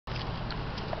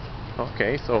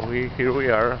Okay, so here we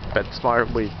are,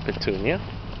 PetSmart with Petunia.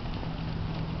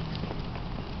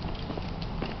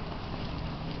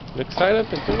 You excited,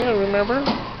 Petunia? Remember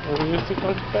when we used to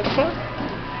go to PetSmart?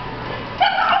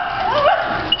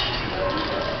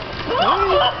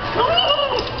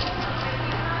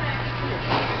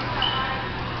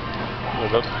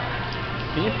 With those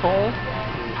people,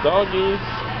 doggies.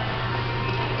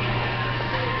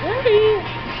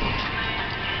 Hey!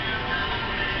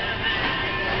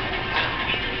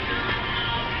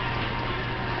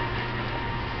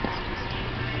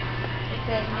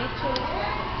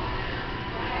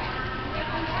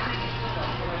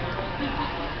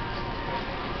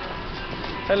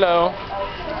 Hello.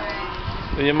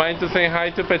 Do you mind to say hi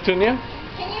to Petunia?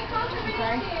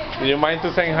 Do you mind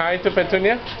to say hi to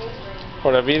Petunia?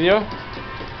 For a video?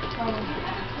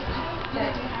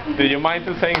 Do you mind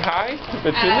to say hi to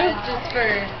Petunia?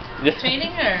 Just for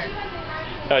training her.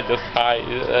 I just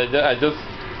I just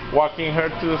walking her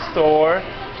to the store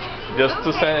just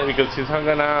to send because she's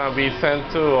gonna be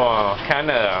sent to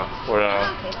Canada for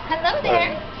Okay. Hello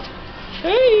there.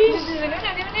 Hey. We're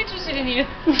not even interested in you.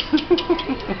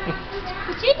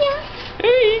 Petunia.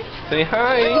 Hey. Say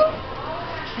hi.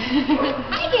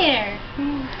 Hi there.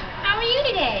 How are you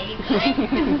today?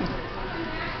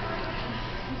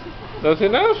 That's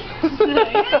enough?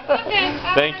 Okay.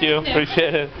 Thank you.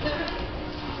 Appreciate it.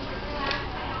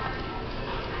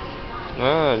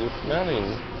 Ah, you're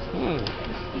smelling.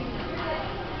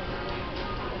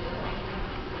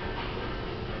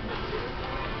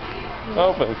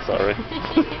 Oh, but sorry.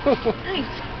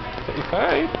 Say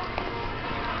hi.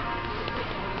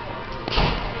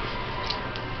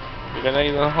 You're gonna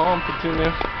eat at home,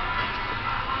 Petunia.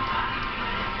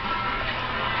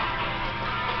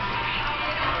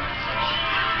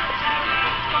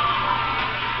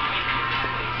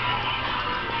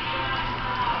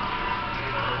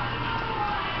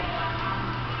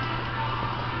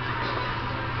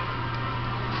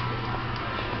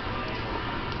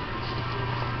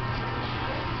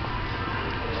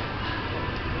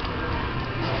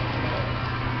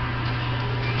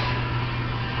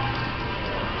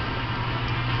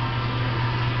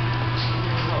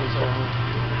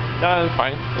 No, I'm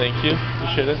fine. Thank you.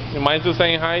 Appreciate it. You mind to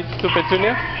saying hi to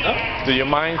Petunia? No. Do you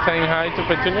mind saying hi to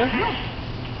Petunia?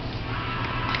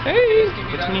 Hey!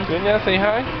 Petunia, say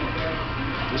hi.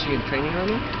 Is she in training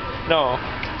on me? No.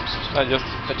 I just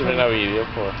doing a video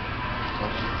for.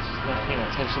 She's not paying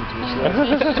attention to me.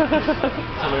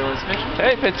 Somebody wants special?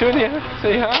 Hey, Petunia,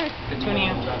 say hi.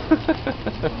 Petunia.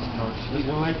 No, she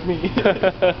doesn't like me.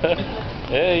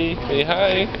 Hey, say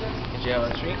hi. Did you have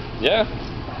a treat? Yeah.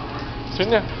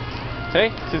 Petunia. Hey,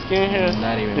 she's giving her.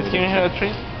 Not even She's with giving a her a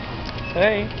treat.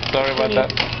 Hey, sorry about that.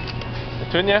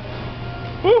 Petunia.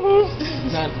 Woohoo!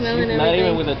 Not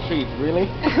even with a treat, really?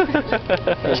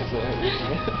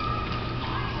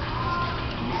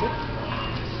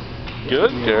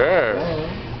 Good girl.